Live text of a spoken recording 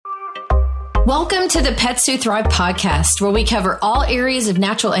Welcome to the Pets Who Thrive podcast, where we cover all areas of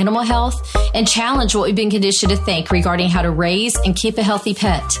natural animal health and challenge what we've been conditioned to think regarding how to raise and keep a healthy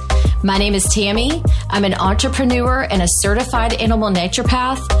pet. My name is Tammy. I'm an entrepreneur and a certified animal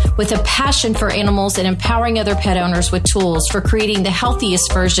naturopath with a passion for animals and empowering other pet owners with tools for creating the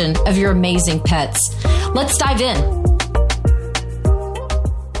healthiest version of your amazing pets. Let's dive in.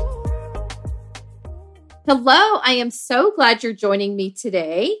 Hello, I am so glad you're joining me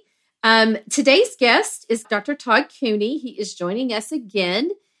today. Today's guest is Dr. Todd Cooney. He is joining us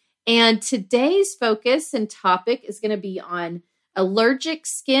again. And today's focus and topic is going to be on allergic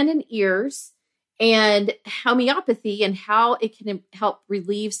skin and ears and homeopathy and how it can help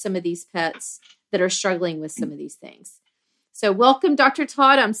relieve some of these pets that are struggling with some of these things. So welcome, Dr.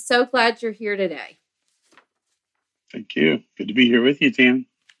 Todd. I'm so glad you're here today. Thank you. Good to be here with you, Tam.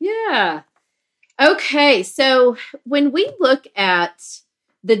 Yeah. Okay. So when we look at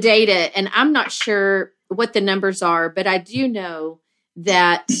the data, and I'm not sure what the numbers are, but I do know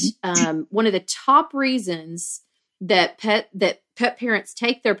that one of the top reasons that pet parents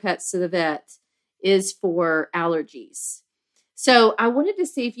take their pets to the vet is for allergies. So I wanted to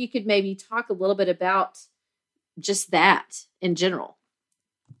see if you could maybe talk a little bit about just that in general.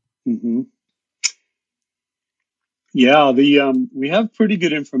 Mm-hmm. Yeah, we have pretty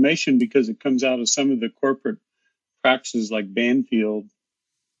good information because it comes out of some of the corporate practices like Banfield,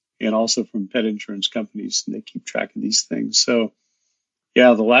 and also from pet insurance companies, and they keep track of these things. So,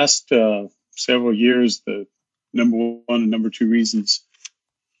 yeah, the last several years, the number one and number two reasons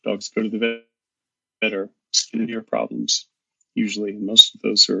dogs go to the vet are skin and ear problems, usually, and most of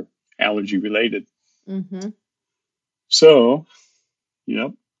those are allergy related. Mm-hmm. So,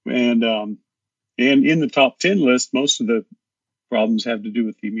 yep, and in the top 10 list, most of the problems have to do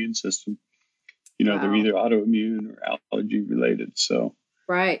with the immune system. Wow. They're either autoimmune or allergy related. So.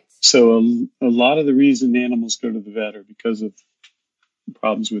 Right. So a lot of the reason animals go to the vet are because of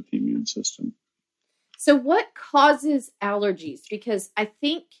problems with the immune system. So what causes allergies? Because I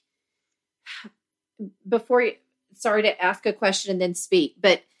think sorry to ask a question and then speak,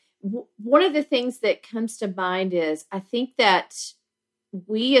 but one of the things that comes to mind is I think that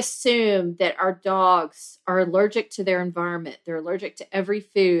we assume that our dogs are allergic to their environment. They're allergic to every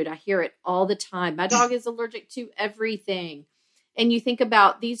food. I hear it all the time. My dog is allergic to everything. And you think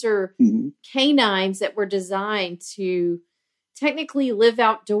about these are canines that were designed to technically live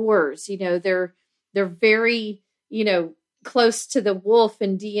outdoors. They're very, close to the wolf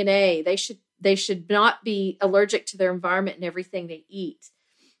in DNA. They should not be allergic to their environment and everything they eat.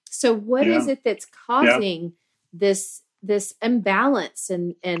 So what is it that's causing this imbalance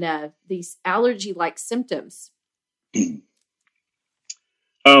and these allergy-like symptoms?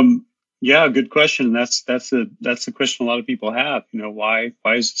 Yeah, good question. That's the question a lot of people have. Why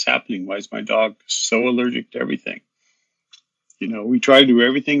is this happening? Why is my dog so allergic to everything? We try to do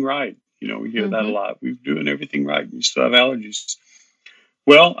everything right. We hear that a lot. We're doing everything right. We still have allergies.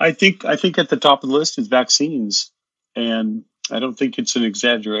 Well, I think at the top of the list is vaccines. And I don't think it's an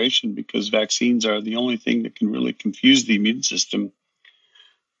exaggeration because vaccines are the only thing that can really confuse the immune system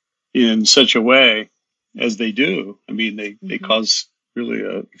in such a way as they do. I mean, they cause really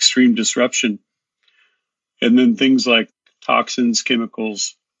a extreme disruption. And then things like toxins,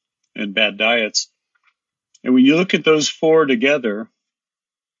 chemicals, and bad diets. And when you look at those four together,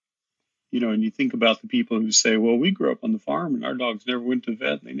 and you think about the people who say, well, we grew up on the farm and our dogs never went to the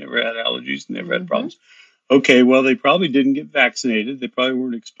vet. And they never had allergies and never had problems. Okay, well, they probably didn't get vaccinated. They probably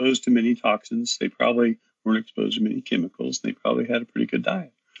weren't exposed to many toxins. They probably weren't exposed to many chemicals. They probably had a pretty good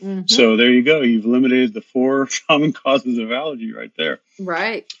diet. So there you go. You've eliminated the four common causes of allergy right there.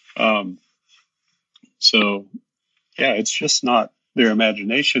 Right. So, yeah, it's just not their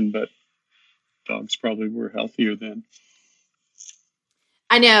imagination, but dogs probably were healthier then.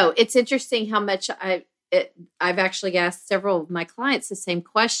 I know. It's interesting how much I've actually asked several of my clients the same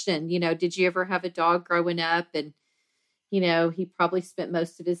question. Did you ever have a dog growing up? And, he probably spent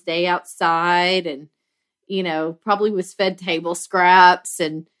most of his day outside and, probably was fed table scraps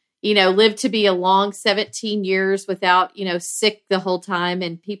and, lived to be a long 17 years without, sick the whole time.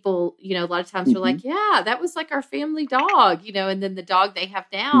 And people, a lot of times were like, yeah, that was like our family dog, and then the dog they have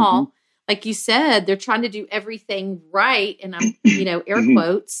now, like you said, they're trying to do everything right. And I'm, air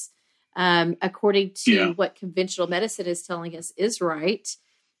quotes, according to what conventional medicine is telling us is right,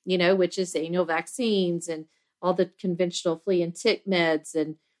 which is annual vaccines and all the conventional flea and tick meds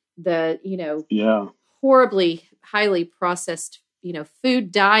and the, horribly highly processed,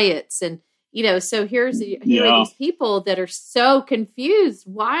 food diets. And, so here are these people that are so confused.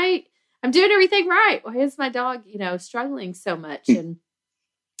 Why I'm doing everything right. Why is my dog, struggling so much? And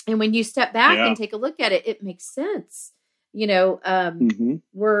And when you step back Yeah. and take a look at it, it makes sense. You know, Hmm.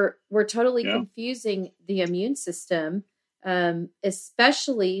 we're totally Yeah. confusing the immune system.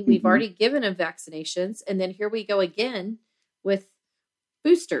 Especially we've Hmm. already given them vaccinations, and then here we go again with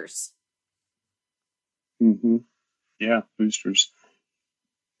boosters. Hmm. Yeah. Boosters,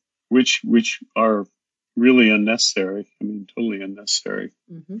 which are really unnecessary. I mean, totally unnecessary.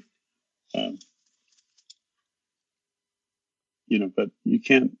 Mm-hmm. Um, but you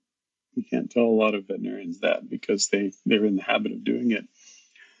can't tell a lot of veterinarians that because they're in the habit of doing it.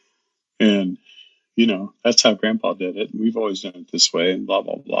 And, that's how grandpa did it. We've always done it this way and blah,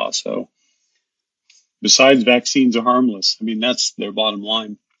 blah, blah. So besides vaccines are harmless, I mean, that's their bottom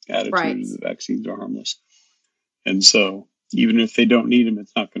line Right. attitude. The vaccines are harmless. And so even if they don't need them,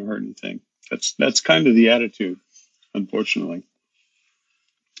 it's not going to hurt anything. That's kind of the attitude, unfortunately.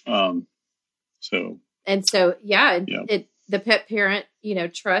 Um, so, And so, yeah, yeah. the pet parent,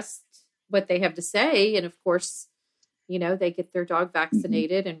 trusts what they have to say. And of course, they get their dog Hmm.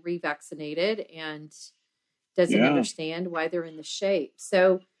 vaccinated and revaccinated and doesn't Yeah. understand why they're in the shape.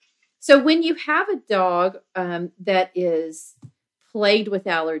 So when you have a dog that is plagued with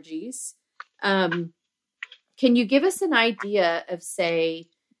allergies, um, can you give us an idea of, say,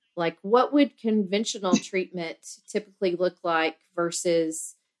 like what would conventional treatment typically look like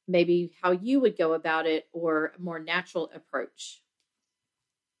versus maybe how you would go about it or a more natural approach?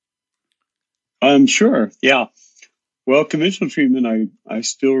 Sure. Yeah. Well, conventional treatment, I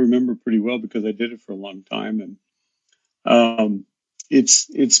still remember pretty well because I did it for a long time. And Um,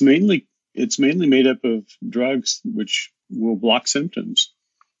 it's mainly made up of drugs which will block symptoms.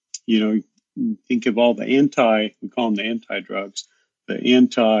 Think of all the we call them the anti-drugs, the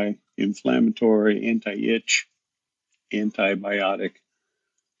anti-inflammatory, anti-itch, antibiotic,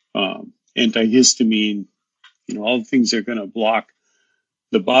 antihistamine. All the things that are going to block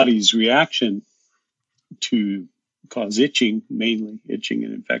the body's reaction to cause itching, mainly itching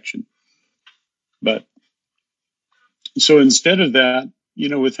and infection. But so instead of that,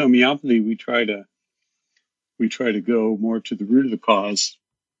 with homeopathy, we try to go more to the root of the cause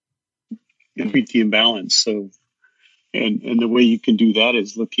and treat the imbalance. So, and the way you can do that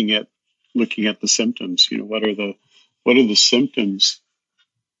is looking at the symptoms. What are the symptoms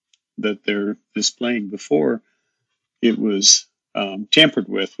that they're displaying before it was tampered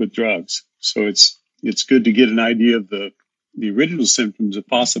with drugs. So it's good to get an idea of the original symptoms if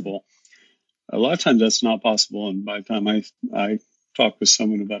possible. A lot of times that's not possible, and by the time I talk with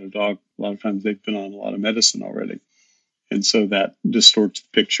someone about a dog, a lot of times they've been on a lot of medicine already. And so that distorts the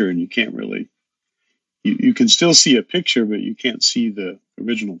picture, and you can't really, you can still see a picture, but you can't see the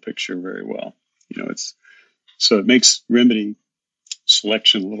original picture very well. So it makes remedy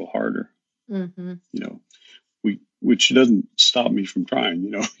selection a little harder. Mm-hmm. Which doesn't stop me from trying.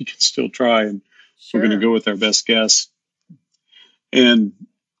 We can still try, and we're going to Sure. go with our best guess. And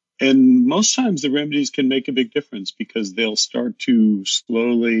most times the remedies can make a big difference because they'll start to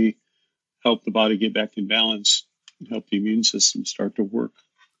slowly help the body get back in balance and help the immune system start to work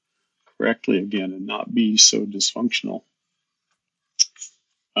correctly again and not be so dysfunctional.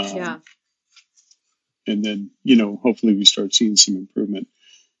 Yeah. And then, hopefully we start seeing some improvement.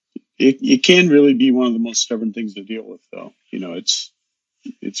 It can really be one of the most stubborn things to deal with, though.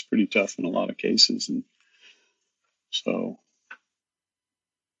 It's pretty tough in a lot of cases. And so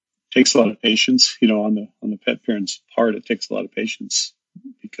it takes a lot of patience, on the pet parent's part, it takes a lot of patience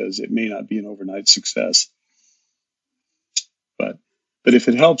because it may not be an overnight success. But if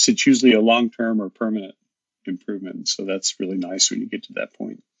it helps, it's usually a long-term or permanent improvement. So that's really nice when you get to that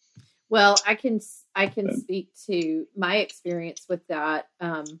point. Well, I can But, speak to my experience with that.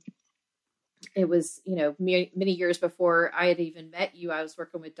 It was, many years before I had even met you. I was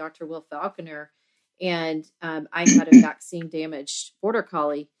working with Dr. Will Falconer, and I had a vaccine damaged border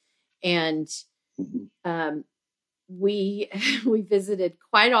collie, and um, we we visited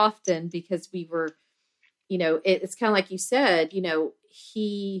quite often because we were, it's kind of like you said,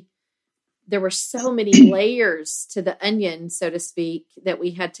 there were so many layers to the onion, so to speak, that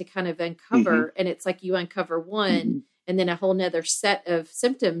we had to kind of uncover. mm-hmm, And it's like you uncover one, mm-hmm, and then a whole nother set of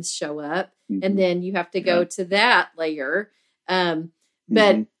symptoms show up. mm-hmm, And then you have to yeah, go to that layer. mm-hmm,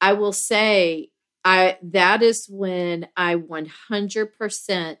 But I will say, that is when I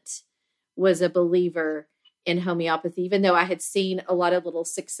 100% was a believer in homeopathy, even though I had seen a lot of little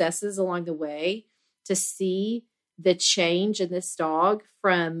successes along the way. To see the change in this dog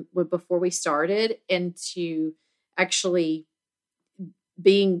from before we started into actually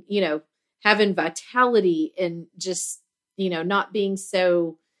being, having vitality and just, not being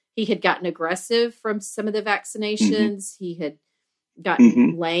so, he had gotten aggressive from some of the mm-hmm, vaccinations. He had gotten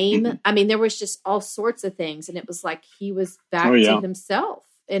Mm-hmm. lame. Mm-hmm. I mean, there was just all sorts of things, and it was like he was Oh back to yeah. himself,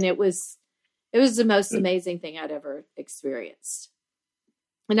 and it was the most It- amazing thing I'd ever experienced.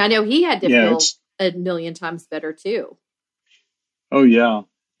 And I know he had to yeah. feel a million times better too. Oh yeah.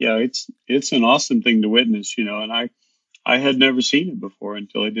 Yeah. It's an awesome thing to witness, and I had never seen it before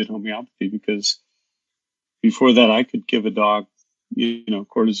until I did homeopathy, because before that I could give a dog,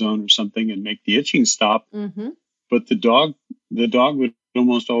 cortisone or something and make the itching stop. Mm-hmm. But the dog would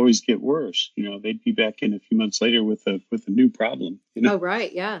almost always get worse. They'd be back in a few months later with a new problem. Oh,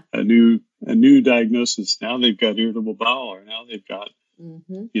 right. Yeah. A new diagnosis. Now they've got irritable bowel, or now they've got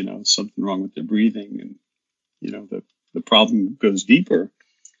Mm-hmm. something wrong with their breathing, and the problem goes deeper.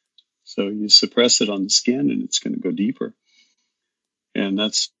 So you suppress it on the skin, and it's going to go deeper. And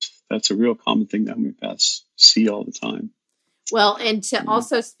that's a real common thing that homeopaths see all the time. Well, and to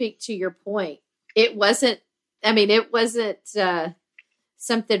also speak to your point, it wasn't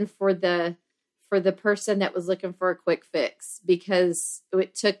something for the person that was looking for a quick fix, because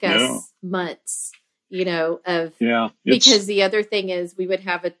it took us months, of because the other thing is we would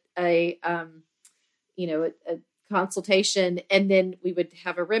have a consultation, and then we would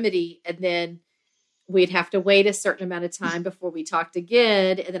have a remedy, and then we'd have to wait a certain amount of time before we talked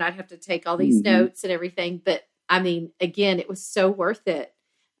again, and then I'd have to take all these notes and everything. But I mean, again, it was so worth it.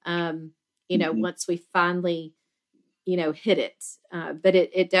 Once we finally, hit it. But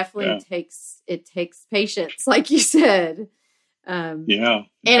it definitely takes patience, like you said. And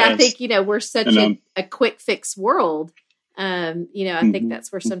I think, we're such a quick fix world. I think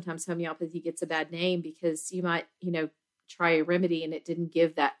that's where sometimes homeopathy gets a bad name, because you might, try a remedy and it didn't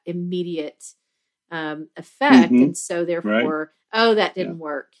give that immediate effect. And so therefore, that didn't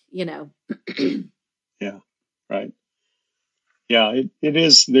work, Yeah. Right. Yeah, it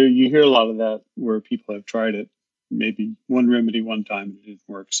is there. You hear a lot of that where people have tried it, maybe one remedy one time and it didn't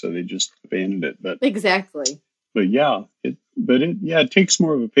work, so they just abandoned it. But exactly. But it takes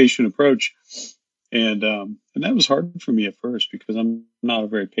more of a patient approach, and that was hard for me at first, because I'm not a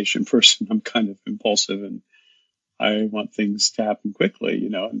very patient person. I'm kind of impulsive, and I want things to happen quickly,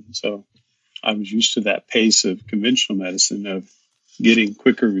 and so I was used to that pace of conventional medicine of getting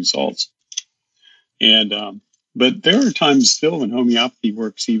quicker results. And but there are times still when homeopathy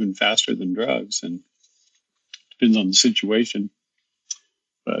works even faster than drugs, and depends on the situation.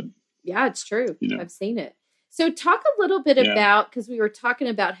 But yeah, it's true. I've seen it. So talk a little bit about, because we were talking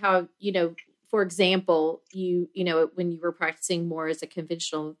about how, for example, when you were practicing more as a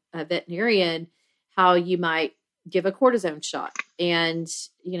conventional veterinarian, how you might give a cortisone shot, and,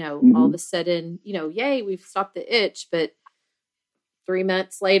 all of a sudden, yay, we've stopped the itch, but 3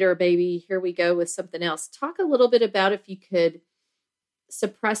 months later, baby, here we go with something else. Talk a little bit about, if you could,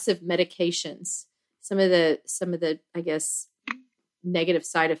 suppressive medications, some of the, I guess, negative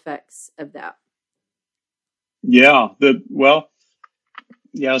side effects of that.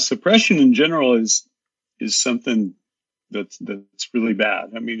 Suppression in general is something that's really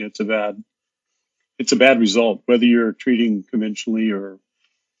bad. I mean, it's a bad result, whether you're treating conventionally or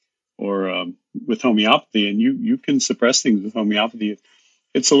with homeopathy, and you can suppress things with homeopathy.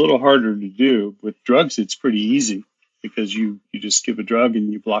 It's a little harder to do with drugs. It's pretty easy, because you just give a drug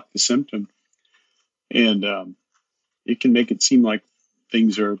and you block the symptom, and it can make it seem like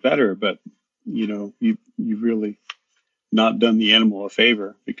things are better, but you've really not done the animal a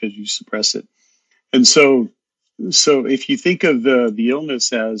favor, because you suppress it. And so if you think of the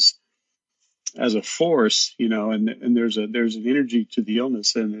illness as a force, and there's an energy to the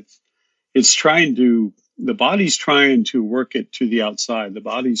illness, and the body's trying to work it to the outside. The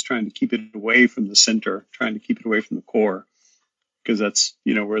body's trying to keep it away from the center, trying to keep it away from the core, because that's,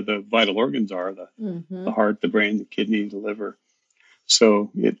 where the vital organs are, the heart, the brain, the kidney, the liver.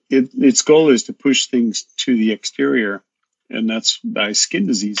 So its goal is to push things to the exterior. And that's why skin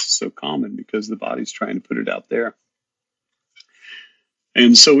disease is so common, because the body's trying to put it out there.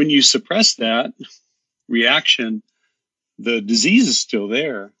 And so when you suppress that reaction, the disease is still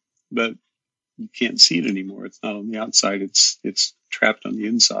there, but you can't see it anymore. It's not on the outside. It's trapped on the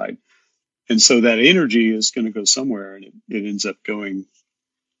inside. And so that energy is going to go somewhere, and it ends up going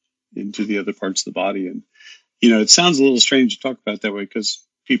into the other parts of the body. And, it sounds a little strange to talk about it that way, because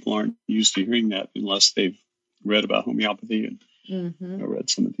people aren't used to hearing that unless they've read about homeopathy and read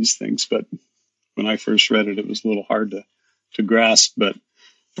some of these things. But when I first read it, it was a little hard to grasp, but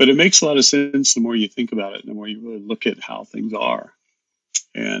it makes a lot of sense the more you think about it, and the more you really look at how things are.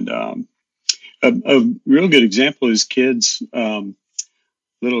 And a real good example is kids,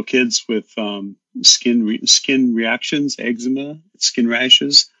 little kids with skin reactions, eczema, skin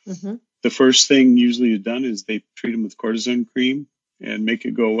rashes. The first thing usually is done is they treat them with cortisone cream, and make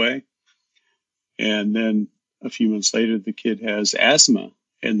it go away. And then a few months later, the kid has asthma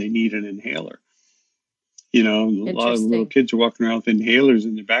and they need an inhaler. You know, a lot of little kids are walking around with inhalers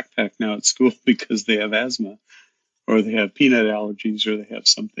in their backpack now at school because they have asthma, or they have peanut allergies, or they have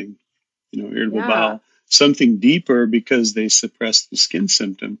something, you know, irritable bowel, something deeper because they suppress the skin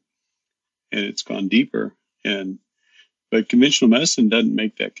symptom and it's gone deeper. But conventional medicine doesn't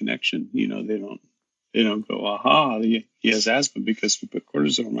make that connection. You know, they don't go, aha, he has asthma because we put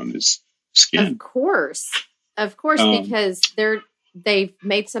cortisone on his skin. Of course, because they've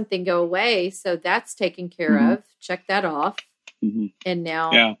made something go away, so that's taken care of. Check that off, and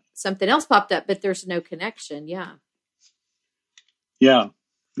now something else popped up, but there's no connection. Yeah,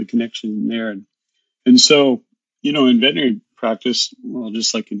 the connection there, and so, you know, in veterinary practice, well,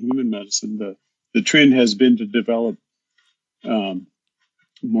 just like in human medicine, the trend has been to develop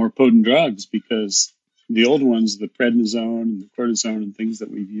more potent drugs, because the old ones, the prednisone and the cortisone and things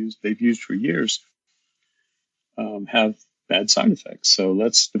that they've used for years, have bad side effects. So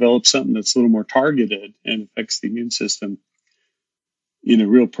let's develop something that's a little more targeted and affects the immune system in a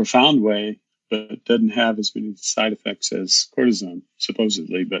real profound way, but doesn't have as many side effects as cortisone,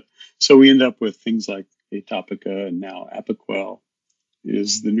 supposedly. But so we end up with things like Atopica, and now Apoquel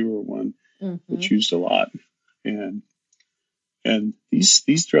is the newer one that's used a lot. And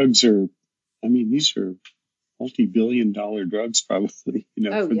these drugs are, I mean, these are multi-billion-dollar drugs, probably, you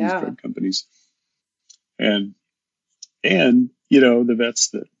know, for these drug companies. And, you know, the vets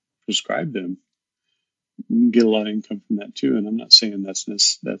that prescribe them get a lot of income from that too. And I'm not saying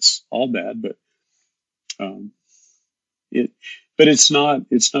that's all bad, but it's not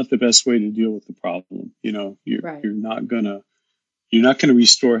the best way to deal with the problem. You know, you're not gonna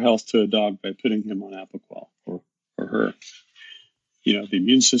restore health to a dog by putting him on Apoquel or her. You know, the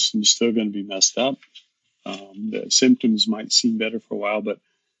immune system is still going to be messed up. The symptoms might seem better for a while, but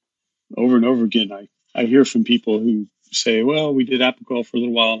over and over again, I hear from people who say, well, we did Apoquel for a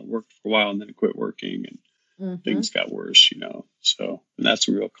little while and it worked for a while and then it quit working and things got worse, you know. So, and that's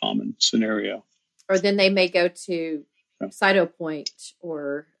a real common scenario. Or then they may go to Cytopoint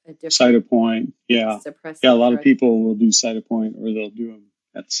or a different Cytopoint, suppressive a lot of people will do Cytopoint, or they'll do them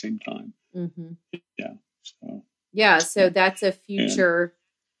at the same time. So that's a future,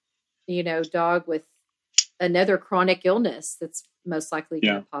 you know, dog with another chronic illness that's most likely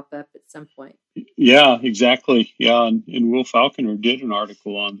going to pop up at some point. Yeah, exactly. Yeah, and Will Falconer did an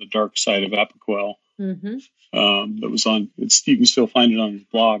article on the dark side of Apoquel. That was on. You can still find it on his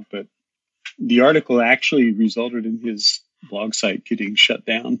blog, but the article actually resulted in his blog site getting shut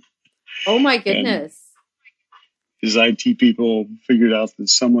down. Oh my goodness! And his IT people figured out that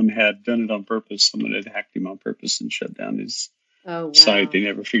someone had done it on purpose. Someone had hacked him on purpose and shut down his site. They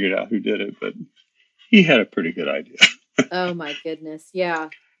never figured out who did it, but he had a pretty good idea. Oh my goodness! Yeah.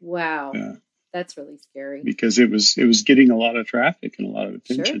 Wow. Yeah. That's really scary. Because it was getting a lot of traffic and a lot of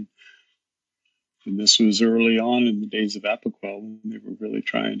attention. And this was early on in the days of Apoquel, when they were really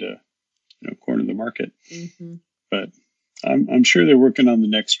trying to, you know, corner the market. But I'm sure they're working on the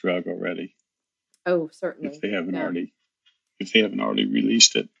next drug already. Oh, certainly. If they haven't already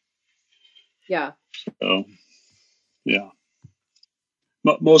released it. Yeah. So, yeah.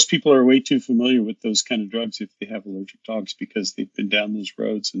 But most people are way too familiar with those kind of drugs if they have allergic dogs, because they've been down those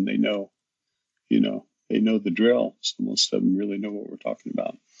roads and they know, you know, they know the drill. So most of them really know what we're talking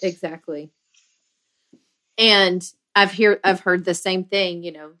about. Exactly. And I've heard the same thing,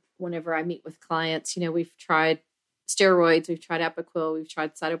 you know, whenever I meet with clients. You know, we've tried steroids, we've tried Apoquel, we've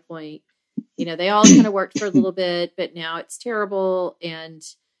tried Cytopoint. You know, they all kind of worked for a little bit, but now it's terrible. And,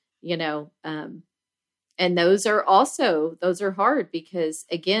 you know, and those are hard, because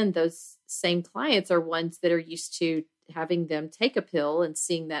again, those same clients are ones that are used to having them take a pill and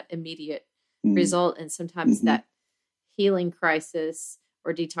seeing that immediate result. And sometimes that healing crisis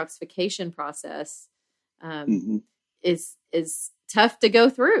or detoxification process is tough to go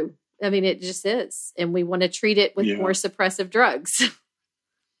through. I mean, it just is. And we want to treat it with more suppressive drugs.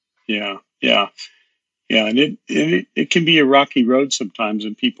 Yeah. And it can be a rocky road sometimes,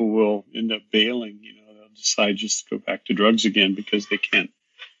 and people will end up bailing. You know, they'll decide just to go back to drugs again because they can't.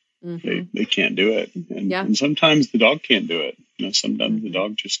 They can't do it, and sometimes the dog can't do it. You know, sometimes the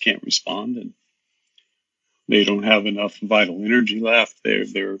dog just can't respond, and they don't have enough vital energy left.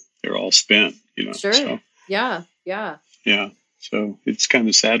 They're all spent. You know. Sure. So, yeah. So it's kind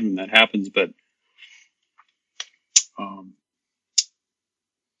of sad when that happens, but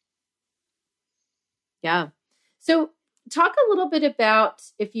yeah. So talk a little bit about,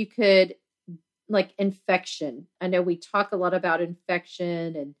 if you could, like infection. I know we talk a lot about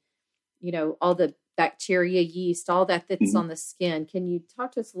infection and, you know, all the bacteria, yeast, all that's Mm-hmm. on the skin. Can you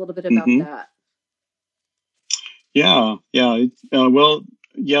talk to us a little bit about Mm-hmm. that? Yeah, yeah. Well,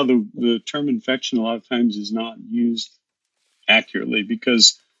 yeah. The term infection a lot of times is not used accurately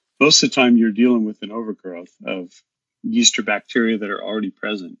because most of the time you're dealing with an overgrowth of yeast or bacteria that are already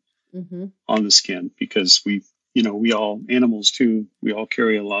present Mm-hmm. on the skin because we all, animals too, we all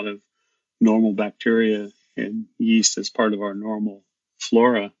carry a lot of normal bacteria and yeast as part of our normal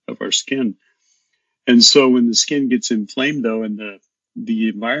flora of our skin. And so when the skin gets inflamed though, and the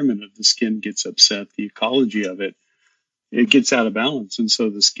environment of the skin gets upset, the ecology of it gets out of balance. And so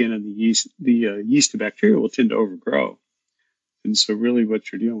the skin and the yeast and bacteria will tend to overgrow. And so really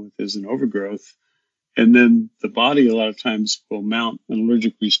what you're dealing with is an overgrowth. And then the body a lot of times will mount an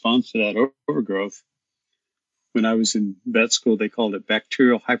allergic response to that overgrowth. When I was in vet school, they called it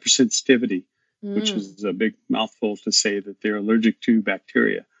bacterial hypersensitivity, which is a big mouthful to say that they're allergic to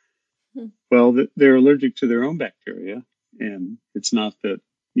bacteria. Well, they're allergic to their own bacteria. And it's not that,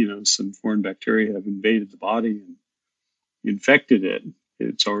 some foreign bacteria have invaded the body and infected it.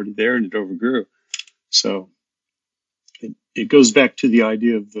 It's already there and it overgrew. So it goes back to the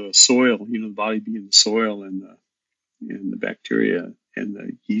idea of the soil, the body being the soil and the bacteria and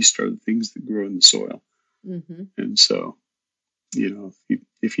the yeast are the things that grow in the soil. Mm-hmm. And so,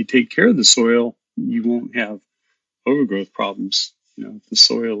 if you take care of the soil, you won't have overgrowth problems. The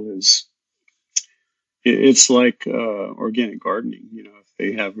soil it's like organic gardening. If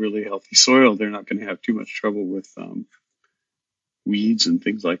they have really healthy soil, they're not going to have too much trouble with weeds and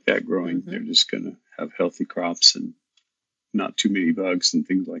things like that growing. Mm-hmm. They're just going to have healthy crops and not too many bugs and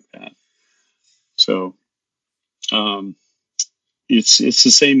things like that. So it's the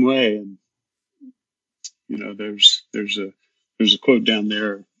same way. And there's a quote down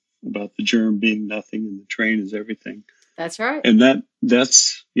there about the germ being nothing and the train is everything. That's right. And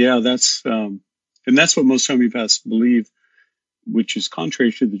that's and that's what most homeopaths believe, which is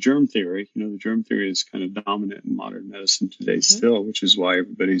contrary to the germ theory. The germ theory is kind of dominant in modern medicine today still, which is why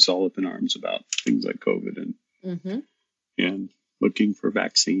everybody's all up in arms about things like COVID and looking for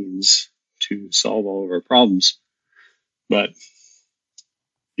vaccines to solve all of our problems. But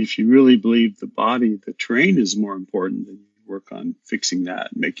if you really believe the body, the terrain is more important, then you work on fixing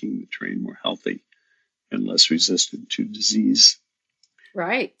that, making the terrain more healthy and less resistant to disease.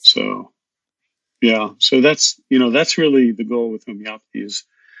 Right. So, yeah. So that's really the goal with homeopathy is,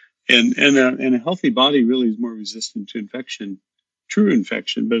 and a healthy body really is more resistant to infection, true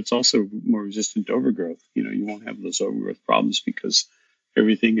infection, but it's also more resistant to overgrowth. You won't have those overgrowth problems because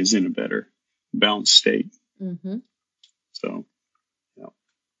everything is in a better balanced state. Mm-hmm. So, yeah.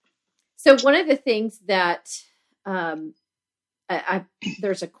 So one of the things that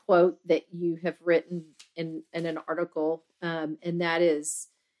there's a quote that you have written in an article, and that is,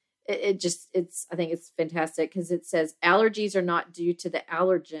 I think it's fantastic because it says allergies are not due to the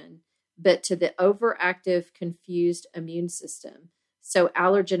allergen, but to the overactive, confused immune system. So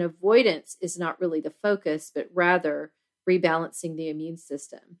allergen avoidance is not really the focus, but rather rebalancing the immune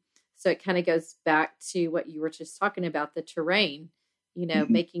system. So it kind of goes back to what you were just talking about, the terrain,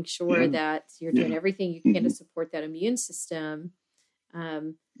 making sure that you're doing everything you can to support that immune system.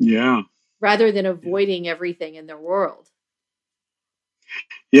 Rather than avoiding everything in their world.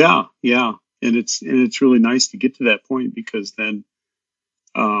 Yeah. And it's really nice to get to that point because then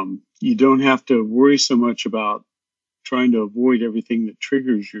you don't have to worry so much about trying to avoid everything that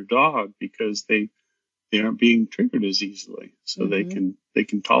triggers your dog because they aren't being triggered as easily. So they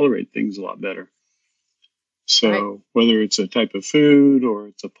can tolerate things a lot better. So whether it's a type of food or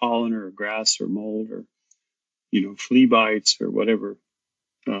it's a pollen or a grass or mold or, flea bites or whatever,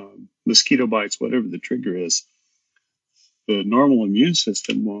 mosquito bites, whatever the trigger is, the normal immune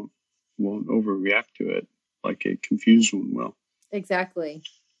system won't overreact to it like a confused one will. Exactly.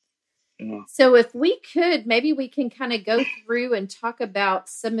 Yeah. So if we could, maybe we can kind of go through and talk about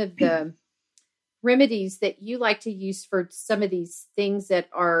some of the remedies that you like to use for some of these things that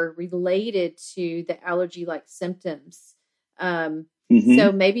are related to the allergy-like symptoms.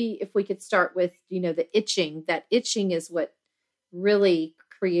 So maybe if we could start with, the itching. That itching is what really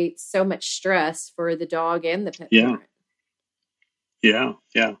creates so much stress for the dog and the pet parent. Yeah.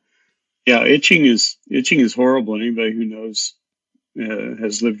 Itching is horrible. Anybody who knows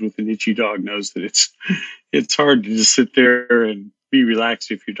has lived with an itchy dog knows that it's hard to just sit there and be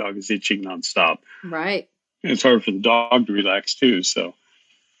relaxed if your dog is itching nonstop. Right. And it's hard for the dog to relax too. So,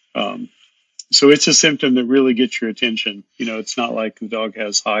 so it's a symptom that really gets your attention. It's not like the dog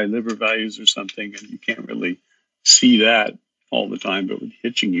has high liver values or something, and you can't really see that all the time. But with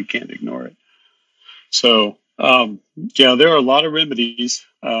itching, you can't ignore it. So, there are a lot of remedies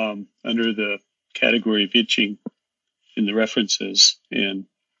under the category of itching in the references, and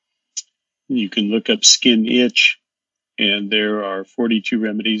you can look up skin itch, and there are 42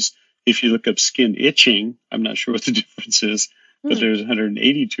 remedies. If you look up skin itching, I'm not sure what the difference is, but there's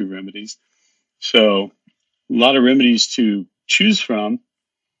 182 remedies. So a lot of remedies to choose from,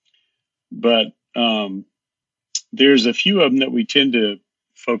 but there's a few of them that we tend to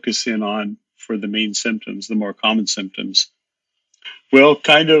focus in on for the main symptoms, the more common symptoms. Well,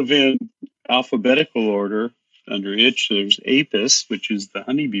 kind of in alphabetical order under itch, there's Apis, which is the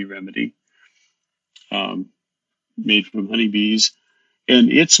honeybee remedy, made from honeybees.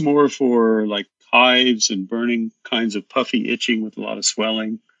 And it's more for like hives and burning kinds of puffy itching with a lot of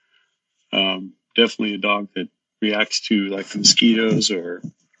swelling. Definitely a dog that reacts to like mosquitoes or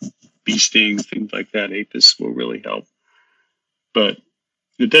bee stings, things like that. Apis will really help. But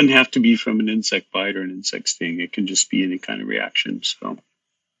it doesn't have to be from an insect bite or an insect sting. It can just be any kind of reaction. So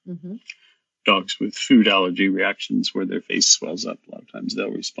dogs with food allergy reactions where their face swells up, a lot of times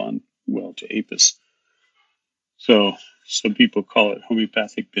they'll respond well to Apis. So some people call it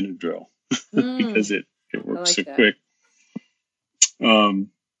homeopathic Benadryl because it works so quick.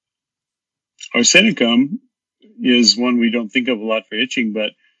 Arsenicum is one we don't think of a lot for itching,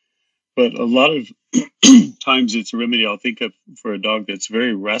 but a lot of times it's a remedy I'll think of for a dog that's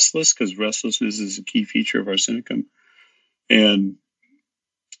very restless, because restlessness is a key feature of arsenicum. And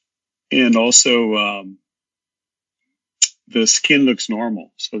also the skin looks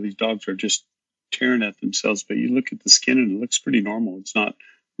normal. So these dogs are just tearing at themselves, but you look at the skin and it looks pretty normal. It's not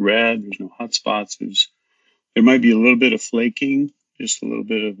red. There's no hot spots. There might be a little bit of flaking, just a little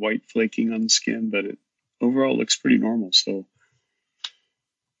bit of white flaking on the skin, but it overall looks pretty normal. So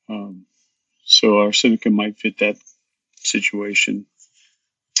arsenicum might fit that situation.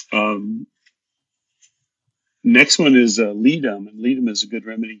 Next one is ledum, and ledum is a good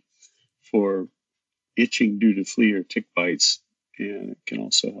remedy for itching due to flea or tick bites, and it can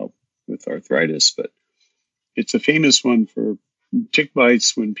also help with arthritis. But it's a famous one for tick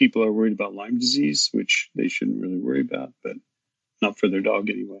bites when people are worried about Lyme disease, which they shouldn't really worry about, but not for their dog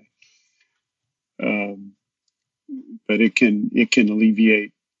anyway. But it can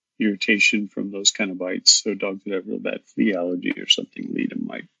alleviate irritation from those kind of bites. So dogs that have real bad flea allergy or something, ledum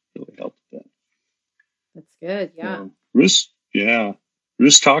might really help with that. That's good. Yeah.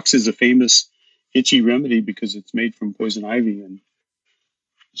 Rhus tox is a famous itchy remedy because it's made from poison ivy, and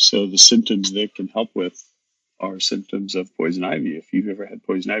so the symptoms that it can help with are symptoms of poison ivy. If you've ever had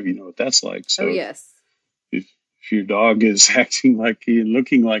poison ivy, you know what that's like. So yes. If your dog is acting like and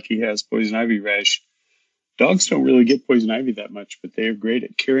looking like he has poison ivy rash, dogs don't really get poison ivy that much, but they are great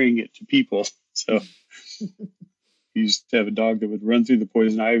at carrying it to people. So we used to have a dog that would run through the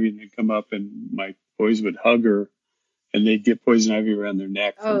poison ivy and they'd come up and my boys would hug her and they'd get poison ivy around their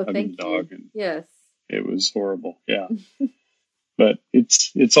neck from hugging the dog. And yes. It was horrible. Yeah. But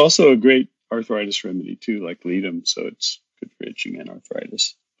it's also a great arthritis remedy too, like ledum. So it's good for itching and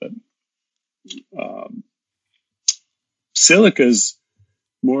arthritis. But silica is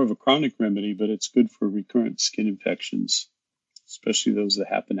more of a chronic remedy, but it's good for recurrent skin infections, especially those that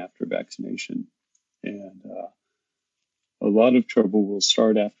happen after vaccination. And a lot of trouble will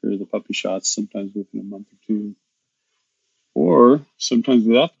start after the puppy shots, sometimes within a month or two, or sometimes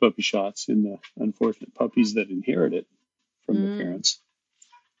without the puppy shots in the unfortunate puppies that inherit it from their parents.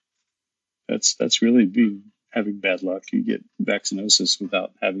 That's really having bad luck. You get vaccinosis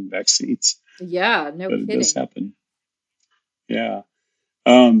without having vaccines. Yeah, no kidding. But it does happen. Yeah.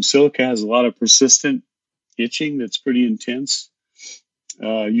 Silica has a lot of persistent itching that's pretty intense.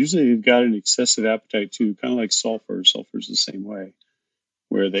 Usually they've got an excessive appetite too, kind of like sulfur. Sulfur is the same way,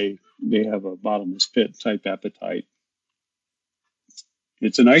 where they have a bottomless pit type appetite.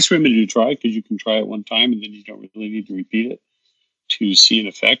 It's a nice remedy to try because you can try it one time and then you don't really need to repeat it to see an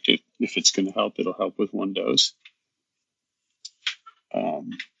effect. If it's going to help, it'll help with one dose.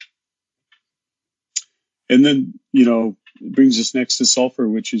 And then, it brings us next to sulfur,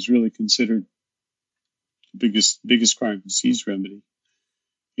 which is really considered the biggest chronic disease remedy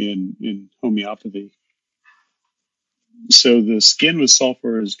in homeopathy. So the skin with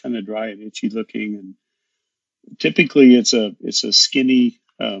sulfur is kind of dry and itchy looking, and typically it's a skinny,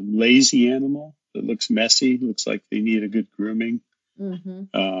 lazy animal that looks messy, looks like they need a good grooming.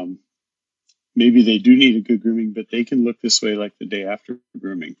 Mm-hmm. Maybe they do need a good grooming, but they can look this way like the day after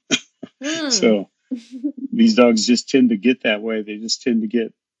grooming. So these dogs just tend to get that way. They just tend to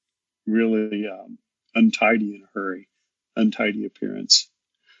get really untidy in a hurry, untidy appearance.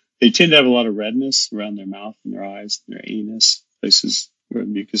 They tend to have a lot of redness around their mouth and their eyes and their anus, places where the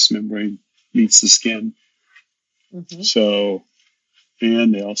mucous membrane meets the skin. Mm-hmm. So,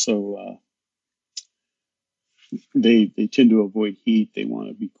 and they also they tend to avoid heat. They want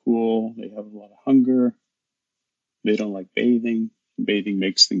to be cool. They have a lot of hunger. They don't like bathing. Bathing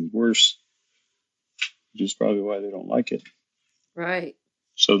makes things worse, which is probably why they don't like it. Right.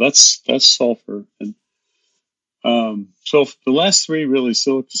 So that's sulfur. And so the last three really,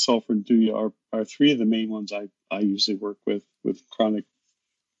 silica, sulfur, and thuya are three of the main ones I usually work with chronic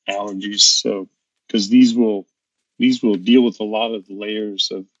allergies. So because these will deal with a lot of the layers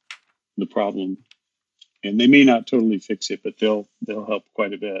of the problem, and they may not totally fix it, but they'll help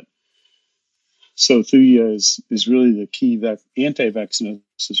quite a bit. So thuya is really the key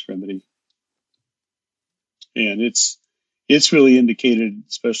anti-vaccinosis remedy, and it's really indicated,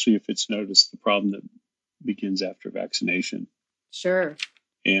 especially if it's noticed the problem that begins after vaccination. Sure.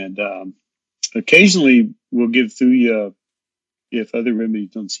 And occasionally we'll give thuya if other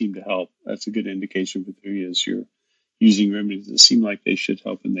remedies don't seem to help. That's a good indication for thuya is you're using remedies that seem like they should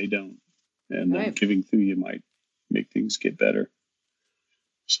help and they don't. And then giving thuya might make things get better.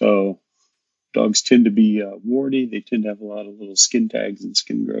 So dogs tend to be warty. They tend to have a lot of little skin tags and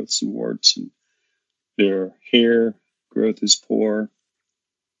skin growths and warts, and their hair growth is poor.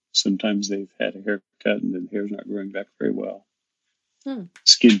 Sometimes they've had a haircut and the hair's not growing back very well.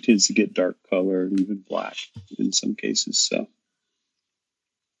 Skin tends to get dark color and even black in some cases. So,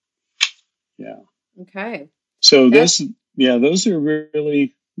 yeah. Okay. So those are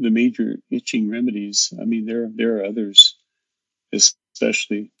really the major itching remedies. I mean, there are others,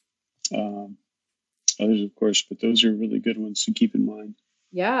 especially others, of course, but those are really good ones to keep in mind.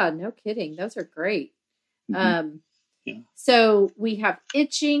 Yeah, no kidding. Those are great. Mm-hmm. So we have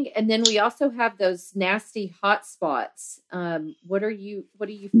itching, and then we also have those nasty hot spots. What do you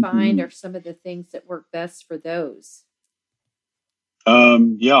find are some of the things that work best for those?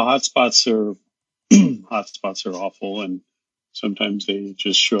 Hot spots are awful, and sometimes they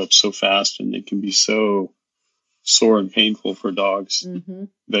just show up so fast, and they can be so sore and painful for dogs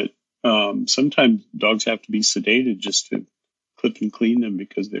that sometimes dogs have to be sedated just to clip and clean them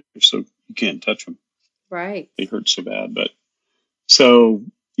because they're so you can't touch them. Right. They hurt so bad. But so,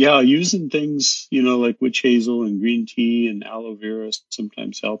 using things, like witch hazel and green tea and aloe vera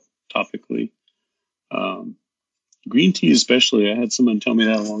sometimes help topically. Green tea especially, I had someone tell me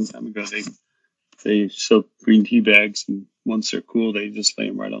that a long time ago. They soak green tea bags, and once they're cool, they just lay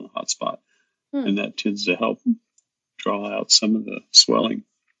them right on the hot spot. And that tends to help draw out some of the swelling.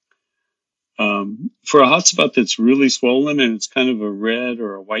 For a hot spot that's really swollen and it's kind of a red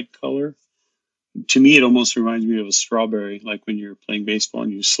or a white color, to me, it almost reminds me of a strawberry, like when you're playing baseball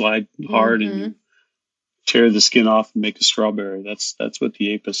and you slide hard and you tear the skin off and make a strawberry. That's what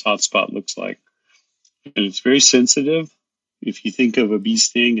the Apis hotspot looks like. And it's very sensitive. If you think of a bee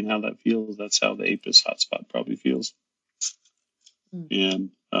sting and how that feels, that's how the Apis hotspot probably feels. And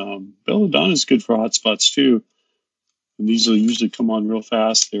belladonna is good for hotspots too. And these will usually come on real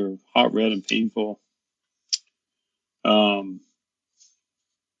fast. They're hot, red, and painful.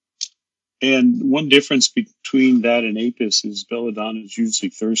 And one difference between that and Apis is belladonna is usually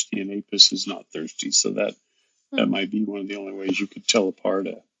thirsty and Apis is not thirsty. So that might be one of the only ways you could tell apart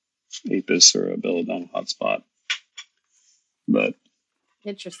a Apis or a belladonna hotspot. But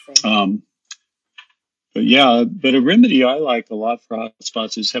interesting. But a remedy I like a lot for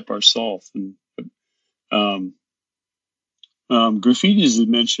hotspots is Hepar sulf. And graffiti is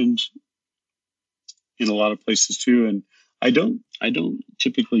mentioned in a lot of places too. And I don't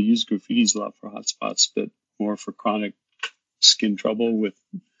typically use graffitis a lot for hotspots, but more for chronic skin trouble with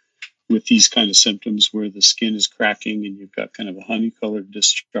these kind of symptoms where the skin is cracking and you've got kind of a honey-colored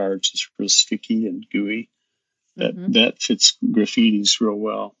discharge. It's real sticky and gooey. That fits graffitis real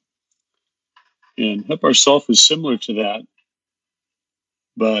well. And Hepar sulf is similar to that,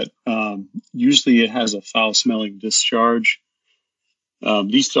 but usually it has a foul-smelling discharge.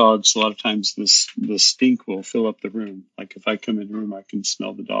 These dogs, a lot of times the stink will fill up the room. Like if I come in the room, I can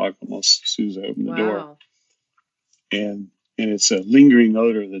smell the dog almost as soon as I open the door. And it's a lingering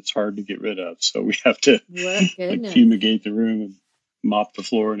odor that's hard to get rid of. So we have to fumigate the room and mop the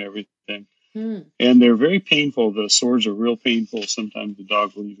floor and everything. And they're very painful. The sores are real painful. Sometimes the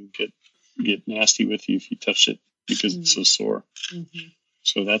dog will even get nasty with you if you touch it because it's so sore.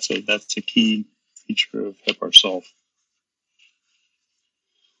 So that's a key feature of Hepar sulf.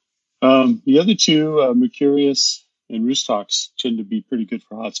 The other two, Mercurius and Roostox, tend to be pretty good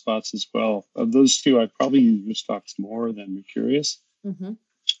for hot spots as well. Of those two, I probably use Roostox more than Mercurius.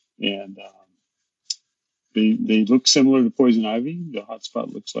 And they look similar to poison ivy. The hot spot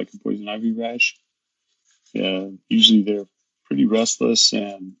looks like a poison ivy rash. Usually they're pretty restless,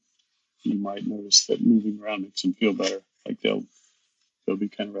 and you might notice that moving around makes them feel better. Like they'll they'll be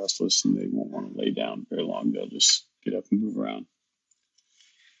kind of restless and they won't want to lay down very long. They'll just get up and move around.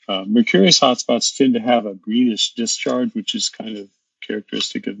 Mercurius hotspots tend to have a greenish discharge, which is kind of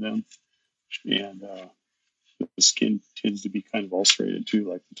characteristic of them. And the skin tends to be kind of ulcerated too,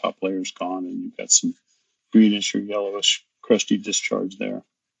 like the top layer is gone and you've got some greenish or yellowish crusty discharge there.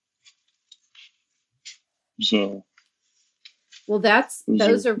 So, well,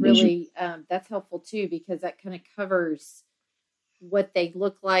 those are really that's helpful too, because that kind of covers what they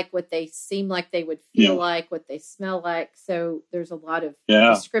look like, what they seem like they would feel like, what they smell like. So there's a lot of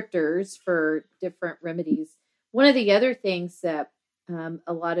descriptors for different remedies. One of the other things that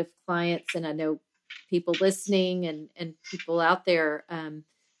a lot of clients, and I know people listening and people out there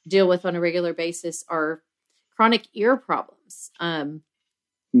deal with on a regular basis, are chronic ear problems.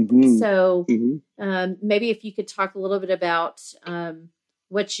 So maybe if you could talk a little bit about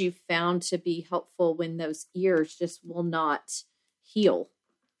what you found to be helpful when those ears just will not heal.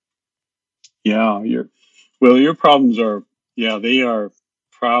 Yeah, ear problems are, they are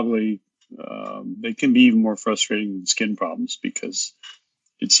probably, they can be even more frustrating than skin problems, because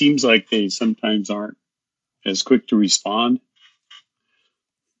it seems like they sometimes aren't as quick to respond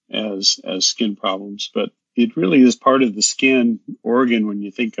as skin problems, but it really is part of the skin organ when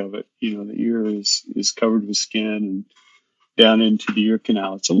you think of it. You know, the ear is covered with skin and down into the ear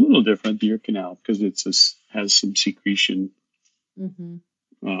canal. It's a little different, the ear canal, because has some secretion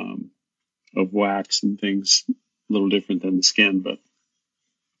of wax and things, a little different than the skin. But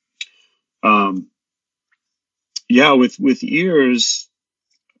with ears,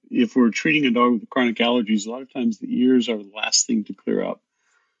 if we're treating a dog with chronic allergies, a lot of times the ears are the last thing to clear up,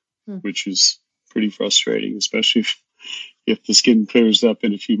 which is pretty frustrating, especially if the skin clears up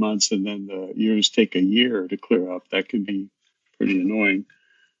in a few months and then the ears take a year to clear up. That can be pretty annoying,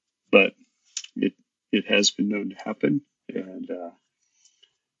 but it has been known to happen. And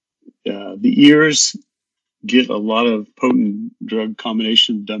the ears get a lot of potent drug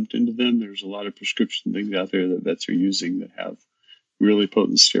combination dumped into them. There's a lot of prescription things out there that vets are using that have really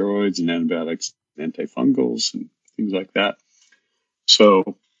potent steroids and antibiotics, antifungals, and things like that.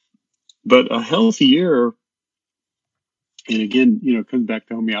 So, but a healthy ear, and again, it comes back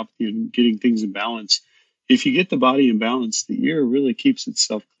to homeopathy and getting things in balance. If you get the body in balance, the ear really keeps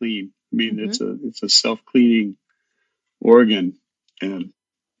itself clean. I mean, it's a self-cleaning organ. And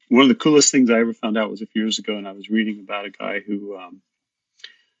one of the coolest things I ever found out was a few years ago, and I was reading about a guy who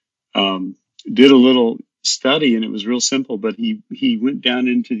did a little study, and it was real simple, but he went down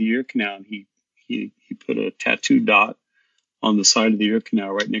into the ear canal and he put a tattoo dot on the side of the ear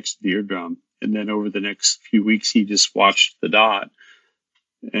canal right next to the eardrum. And then over the next few weeks, he just watched the dot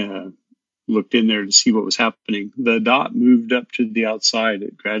and looked in there to see what was happening. The dot moved up to the outside.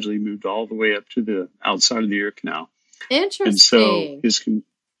 It gradually moved all the way up to the outside of the ear canal. Interesting. And so his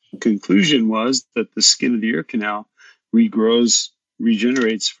conclusion was that the skin of the ear canal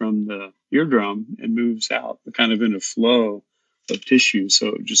regenerates from the eardrum and moves out kind of in a flow of tissue.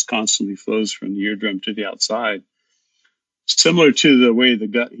 So it just constantly flows from the eardrum to the outside. Similar to the way the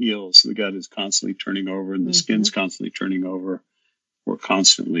gut heals. The gut is constantly turning over and the skin's constantly turning over. We're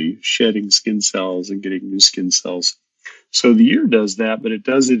constantly shedding skin cells and getting new skin cells. So the ear does that, but it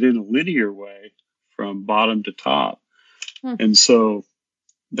does it in a linear way from bottom to top. And so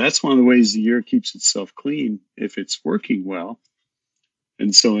that's one of the ways the ear keeps itself clean if it's working well.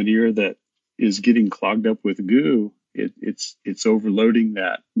 And so an ear that is getting clogged up with goo, it's overloading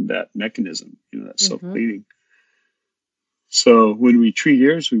that mechanism, that self-cleaning. So when we treat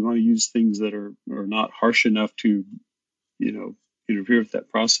ears, we want to use things that are not harsh enough to, interfere with that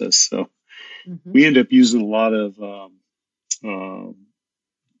process. So we end up using a lot of,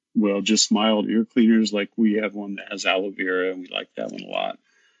 just mild ear cleaners. Like we have one that has aloe vera, and we like that one a lot.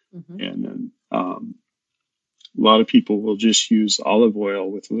 And then a lot of people will just use olive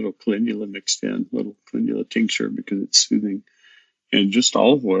oil with a little calendula mixed in, little calendula tincture, because it's soothing, and just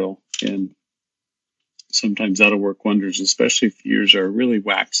olive oil. And sometimes that'll work wonders, especially if the ears are really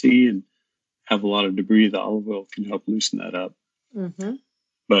waxy and have a lot of debris. The olive oil can help loosen that up.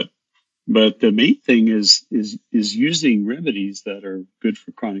 But the main thing is using remedies that are good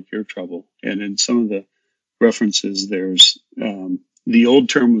for chronic ear trouble. And in some of the references, there's the old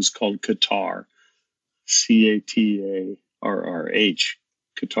term was called catarrh, catarrh,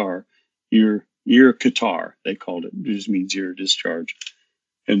 catarrh, ear catarrh. They called it. It just means ear discharge.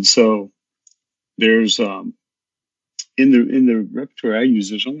 And so there's in the repertoire I use,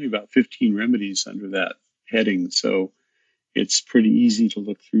 there's only about 15 remedies under that heading. So it's pretty easy to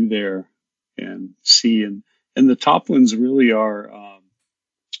look through there and see. And the top ones really are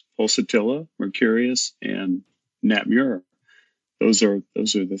Pulsatilla, Mercurius, and Natmura. those are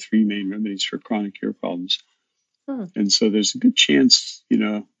the three main remedies for chronic ear problems. Hmm. And so there's a good chance,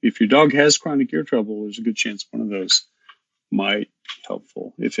 if your dog has chronic ear trouble, there's a good chance one of those might be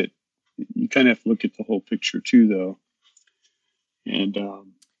helpful. You kind of have to look at the whole picture too, though. And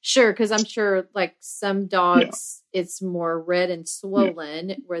sure, because I'm sure like some dogs, it's more red and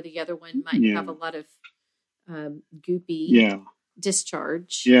swollen, where the other one might have a lot of goopy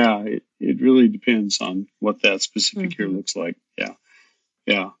discharge. Yeah, it really depends on what that specific ear looks like.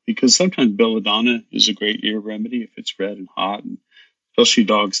 Yeah, because sometimes belladonna is a great ear remedy if it's red and hot, and especially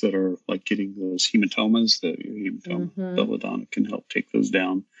dogs that are like getting those hematomas, belladonna can help take those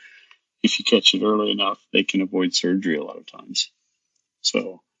down. If you catch it early enough, they can avoid surgery a lot of times.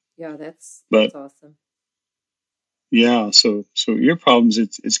 So yeah, that's awesome. Yeah, so ear problems.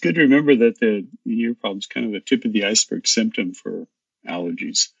 It's good to remember that the ear problems kind of the tip of the iceberg symptom for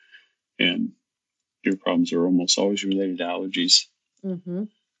allergies, and ear problems are almost always related to allergies. Mm-hmm.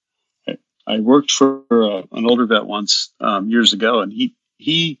 I worked for an older vet once years ago, and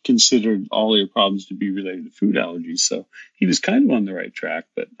he considered all ear problems to be related to food allergies. So he was kind of on the right track,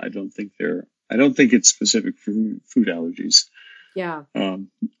 but I don't think it's specific for food allergies. Yeah.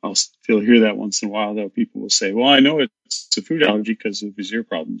 I'll still hear that once in a while, though. People will say, well, I know it's a food allergy because of his ear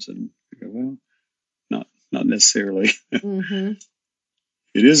problems. And I go, well, not necessarily. Mm-hmm.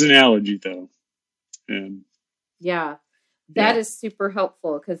 It is an allergy, though. And yeah, that is super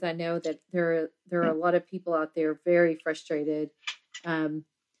helpful, because I know that there are a lot of people out there very frustrated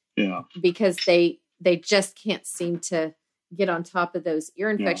because they just can't seem to get on top of those ear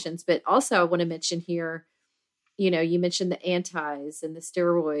infections. But also I want to mention here, you mentioned the antis and the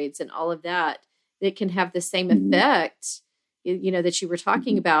steroids and all of that. It can have the same effect, that you were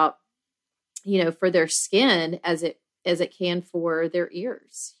talking about, for their skin as it can for their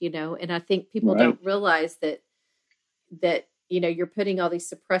ears, and I think people don't realize that, you're putting all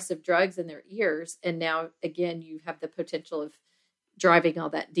these suppressive drugs in their ears. And now again, you have the potential of driving all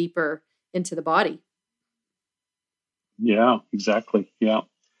that deeper into the body. Yeah, exactly. Yeah.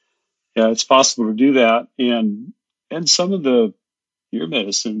 It's possible to do that. And some of the ear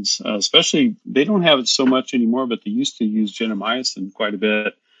medicines, especially, they don't have it so much anymore, but they used to use gentamicin quite a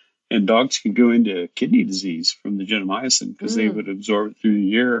bit. And dogs could go into kidney disease from the gentamicin because they would absorb it through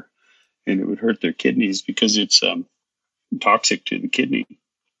the ear, and it would hurt their kidneys because it's toxic to the kidney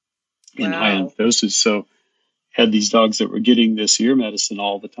in high enough doses. So had these dogs that were getting this ear medicine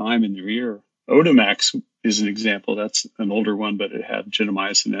all the time in their ear. Otomax is an example. That's an older one, but it had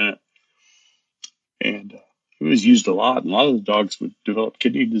gentamicin in it. And it was used a lot. And a lot of the dogs would develop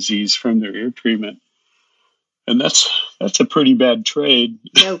kidney disease from their ear treatment. And that's a pretty bad trade.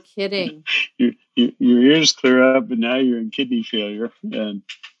 No kidding. your ears clear up, but now you're in kidney failure. And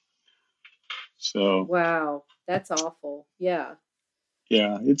so. Wow, that's awful. Yeah.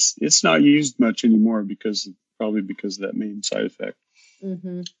 Yeah, it's not used much anymore probably because of that main side effect.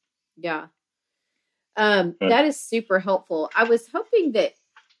 Mm-hmm. Yeah. That is super helpful. I was hoping that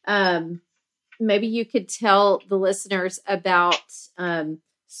maybe you could tell the listeners about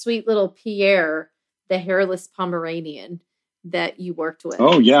sweet little Pierre, the hairless Pomeranian that you worked with.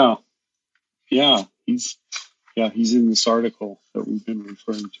 Oh yeah. He's in this article that we've been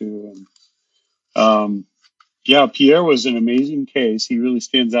referring to, and Pierre was an amazing case. He really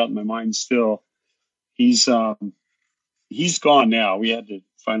stands out in my mind still. He's gone now. We had to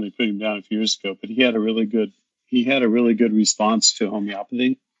finally put him down a few years ago, but he had a really good response to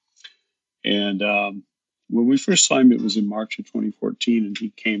homeopathy. And when we first saw him, it was in March of 2014, and he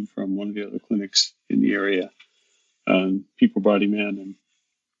came from one of the other clinics in the area. People brought him in, and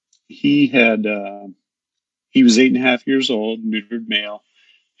he was 8.5 years old, neutered male,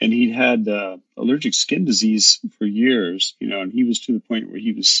 and he'd had allergic skin disease for years, and he was to the point where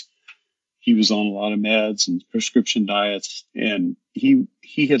he was on a lot of meds and prescription diets, and he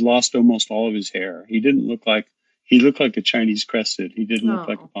had lost almost all of his hair. He looked like a Chinese crested. He didn't look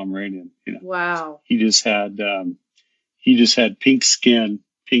like a Pomeranian. Wow. He just had pink skin,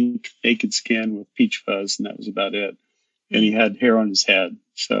 pink naked skin with peach fuzz, and that was about it. Mm-hmm. And he had hair on his head.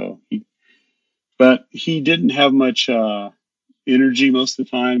 But he didn't have much energy most of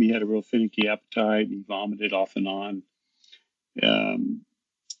the time. He had a real finicky appetite. He vomited off and on.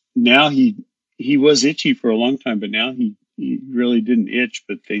 Now he was itchy for a long time, but now he really didn't itch.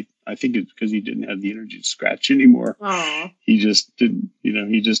 But I think it's because he didn't have the energy to scratch anymore. Aww. He just didn't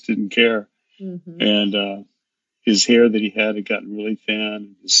care. Mm-hmm. And his hair that he had gotten really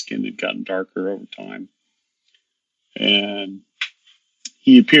thin. His skin had gotten darker over time. And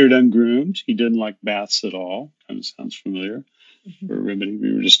he appeared ungroomed. He didn't like baths at all. Kind of sounds familiar. Mm-hmm. For a remedy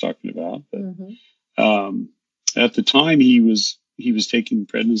we were just talking about. But at the time, he he was taking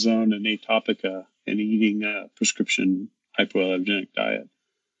prednisone and Atopica and eating a prescription hypoallergenic diet.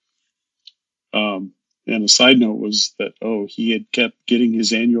 And a side note was that, he had kept getting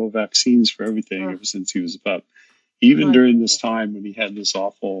his annual vaccines for everything ever since he was a pup, even during this time when he had this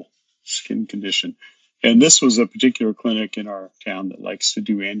awful skin condition. And this was a particular clinic in our town that likes to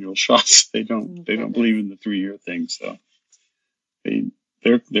do annual shots. They don't believe in the 3-year thing. So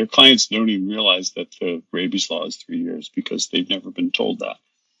their clients don't even realize that the rabies law is 3 years because they've never been told that.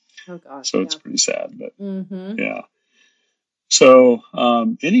 Oh gosh. So it's pretty sad, but Mm-hmm. yeah. So,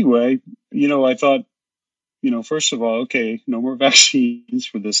 anyway, I thought, first of all, okay, no more vaccines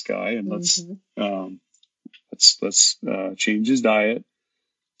for this guy, and let's change his diet.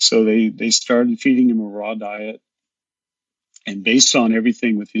 So they started feeding him a raw diet, and based on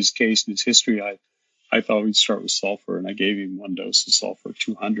everything with his case and his history, I thought we'd start with sulfur, and I gave him 1 dose of sulfur,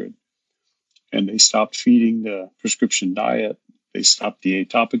 200, and they stopped feeding the prescription diet. They stopped the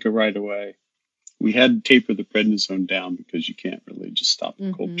Atopica right away. We had to taper the prednisone down because you can't really just stop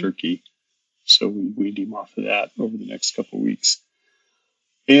it cold turkey. So we weaned him off of that over the next couple of weeks.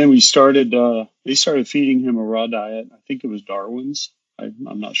 And they started feeding him a raw diet. I think it was Darwin's.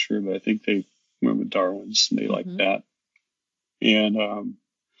 I'm not sure, but I think they went with Darwin's and they liked that. And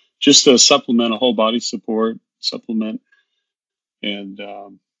just a supplement, a whole body supplement. And,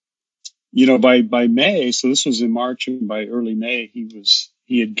 by May, so this was in March, and by early May,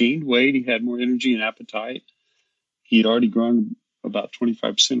 he had gained weight. He had more energy and appetite. He had already grown about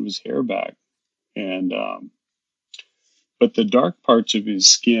 25% of his hair back. And, but the dark parts of his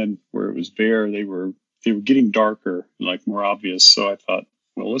skin where it was bare, they were getting darker, like more obvious. So I thought,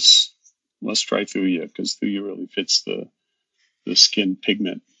 well, let's try Thuya, because Thuya really fits the skin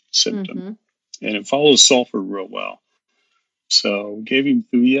pigment symptom. And it follows sulfur real well. So we gave him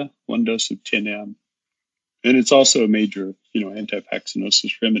Thuya, 1 dose of 10M. And it's also a major,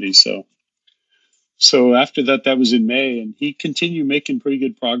 anti-vaccinosis remedy. So after that was in May, and he continued making pretty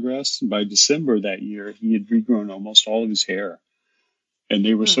good progress. And by December that year, he had regrown almost all of his hair. And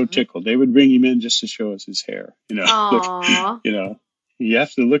they were so tickled. They would bring him in just to show us his hair. Look, you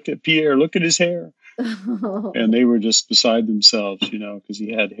have to look at Pierre, look at his hair. And they were just beside themselves, because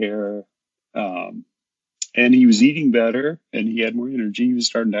he had hair. And he was eating better, and he had more energy. He was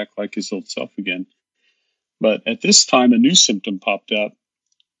starting to act like his old self again. But at this time, a new symptom popped up.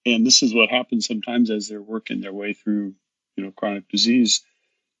 And this is what happens sometimes as they're working their way through, chronic disease.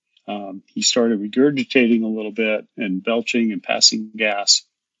 He started regurgitating a little bit and belching and passing gas.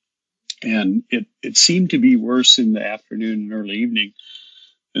 And it seemed to be worse in the afternoon and early evening.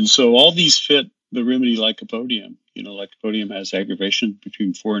 And so all these fit the remedy Lycopodium. Lycopodium has aggravation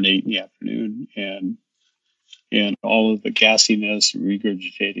between 4 and 8 in the afternoon. And all of the gassiness,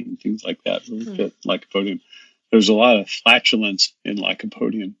 regurgitating, and things like that really fit Lycopodium. There's a lot of flatulence in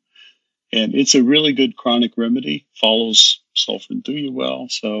Lycopodium. And it's a really good chronic remedy, follows sulfur and Thuya well.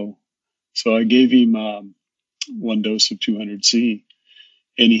 So I gave him 1 dose of 200Z.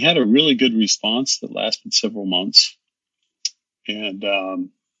 And he had a really good response that lasted several months. And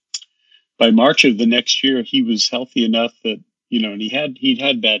by March of the next year, he was healthy enough that, and he'd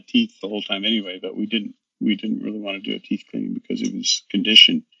had bad teeth the whole time anyway, but we didn't really want to do a teeth cleaning because of his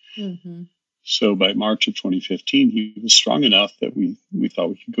condition. So by March of 2015, he was strong enough that we thought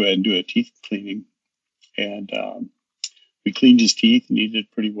we could go ahead and do a teeth cleaning. And we cleaned his teeth, and he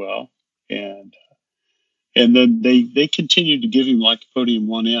did pretty well. And then they continued to give him Lycopodium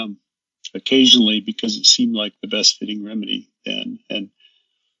 1M occasionally because it seemed like the best fitting remedy then.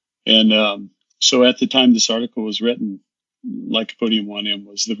 And so at the time this article was written, Lycopodium 1M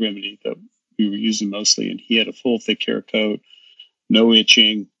was the remedy that we were using mostly. And he had a full thick hair coat, no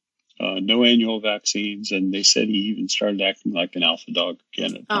itching, no annual vaccines, and they said he even started acting like an alpha dog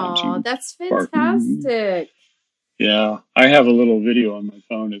again at times. Oh, that's fantastic. Yeah, I have a little video on my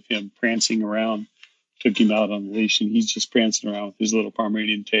phone of him prancing around. Took him out on the leash, and he's just prancing around with his little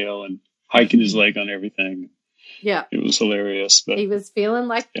Pomeranian tail and hiking his leg on everything. Yeah. It was hilarious. But he was feeling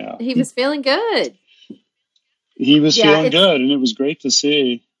he was feeling good. He was feeling good, and it was great to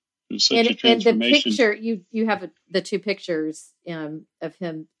see. It was such a transformation. And the picture, you have the 2 pictures of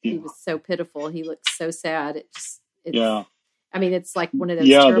him. He was so pitiful. He looked so sad. I mean, it's like one of those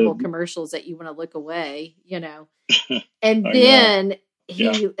terrible commercials that you want to look away, And then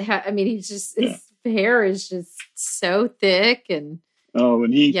he's just, his hair is just so thick. And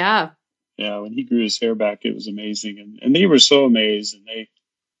when he grew his hair back, it was amazing. And they were so amazed, and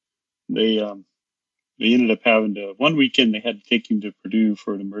they ended up having to, one weekend they had to take him to Purdue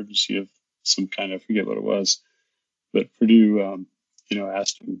for an emergency of some kind. I forget what it was, but Purdue,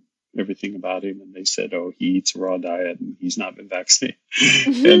 asked him, everything about him, and they said, "Oh, he eats a raw diet and he's not been vaccinated."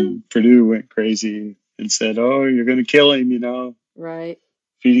 And Purdue went crazy and said, "Oh, you're going to kill him," Right.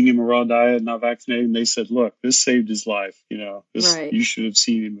 feeding him a raw diet, not vaccinated. And they said, "Look, this saved his life. This Right. you should have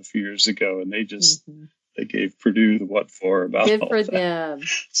seen him a few years ago." And they just they gave Purdue the what for about Good all for that. them.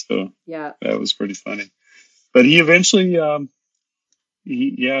 So Yeah. that was pretty funny. But he eventually,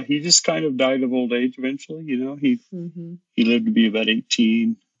 he just kind of died of old age. Eventually, he lived to be about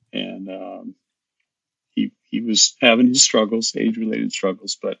 18, and he was having his struggles, age-related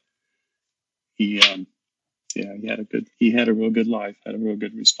struggles, but he he had a real good life, had a real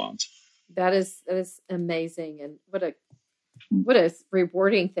good response. That is amazing, and what a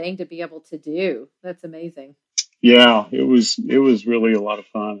rewarding thing to be able to do. That's amazing. Yeah, it was really a lot of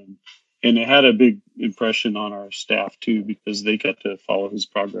fun, and it had a big impression on our staff too, because they got to follow his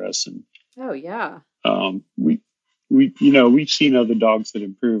progress. And oh yeah, we've seen other dogs that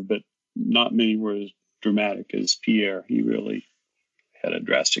improved, but not many were as dramatic as Pierre. He really had a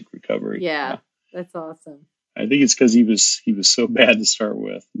drastic recovery. Yeah. That's awesome. I think it's because he was so bad to start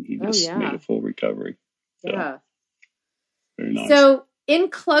with, and he just made a full recovery. So, yeah. Very nice. So, in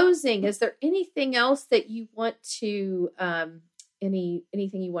closing, is there anything else that you want to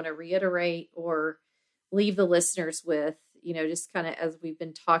anything you want to reiterate or leave the listeners with? Just kind of as we've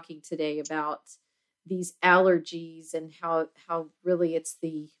been talking today about these allergies and how really it's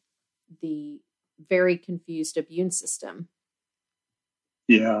the very confused immune system.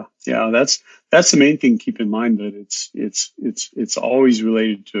 Yeah. That's the main thing. Keep in mind that it's always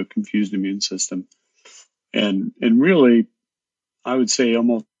related to a confused immune system, and really, I would say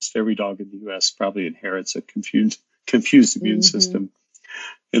almost every dog in the U.S. probably inherits a confused immune system,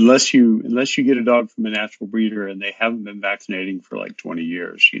 unless you get a dog from a natural breeder and they haven't been vaccinating for like 20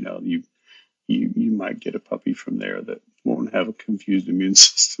 years. You might get a puppy from there that won't have a confused immune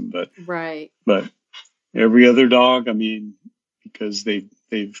system, but every other dog, I mean, because they've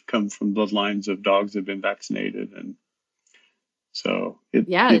come from bloodlines of dogs that have been vaccinated, and so it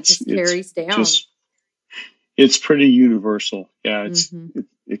just carries down. It's pretty universal. Yeah,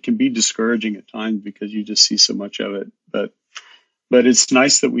 it can be discouraging at times because you just see so much of it. But it's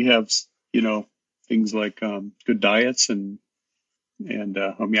nice that we have things like good diets and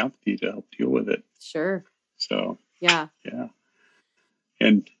homeopathy to help deal with it. Sure. So yeah.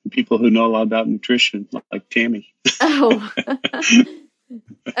 And people who know a lot about nutrition, like Tammy. Oh.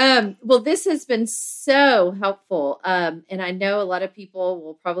 Well, this has been so helpful. And I know a lot of people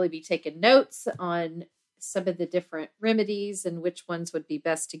will probably be taking notes on some of the different remedies and which ones would be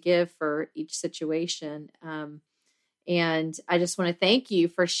best to give for each situation. And I just want to thank you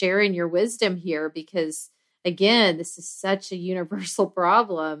for sharing your wisdom here, because again, this is such a universal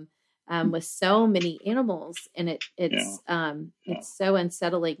problem. With so many animals, and it's so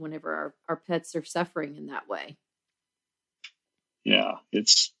unsettling whenever our pets are suffering in that way. Yeah,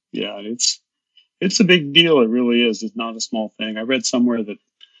 it's a big deal. It really is. It's not a small thing. I read somewhere that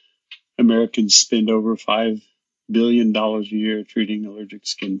Americans spend over $5 billion a year treating allergic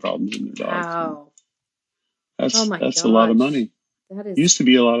skin problems in their dogs. Wow, that's a lot of money. That used to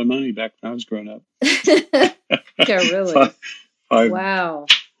be a lot of money back when I was growing up. Yeah, really. Wow.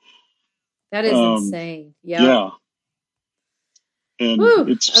 That is insane. Yeah. And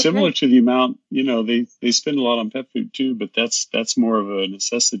it's similar to the amount, they spend a lot on pet food too, but that's more of a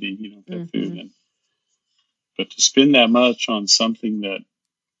necessity, pet food. But to spend that much on something that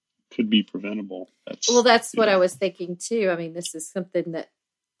could be preventable. That's what I was thinking too. I mean, this is something that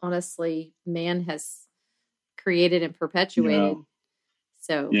honestly man has created and perpetuated.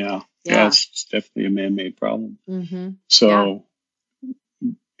 Yeah. So it's definitely a man-made problem. Mm-hmm. So,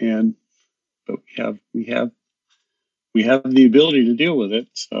 but we have the ability to deal with it.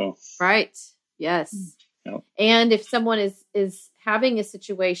 So right. Yes. Yep. And if someone is having a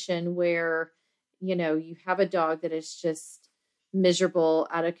situation where, you have a dog that is just miserable,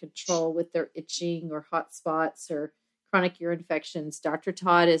 out of control with their itching or hot spots or chronic ear infections, Dr.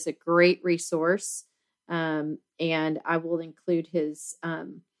 Todd is a great resource. And I will include his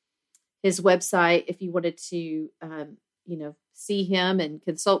website if you wanted to, see him and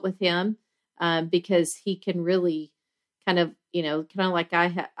consult with him. Because he can really kind of like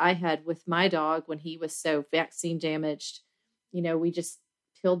I had with my dog when he was so vaccine damaged, we just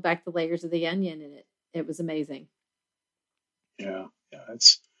peeled back the layers of the onion, and it was amazing. Yeah.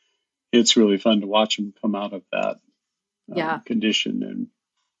 It's really fun to watch him come out of that condition and,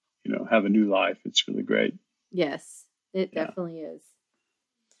 have a new life. It's really great. Yes, it definitely is.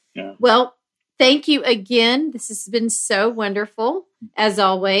 Yeah. Well, thank you again. This has been so wonderful, as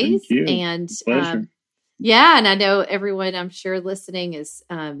always. Thank you. And pleasure. and I know everyone I'm sure listening is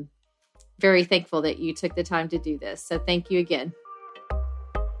very thankful that you took the time to do this. So thank you again.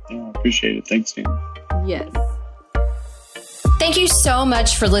 Yeah, I appreciate it. Thanks, Dan. Yes. Thank you so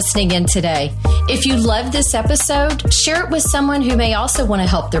much for listening in today. If you loved this episode, share it with someone who may also want to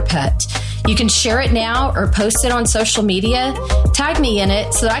help their pet. You can share it now or post it on social media. Tag me in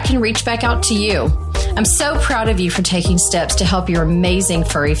it so that I can reach back out to you. I'm so proud of you for taking steps to help your amazing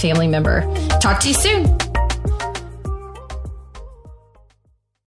furry family member. Talk to you soon.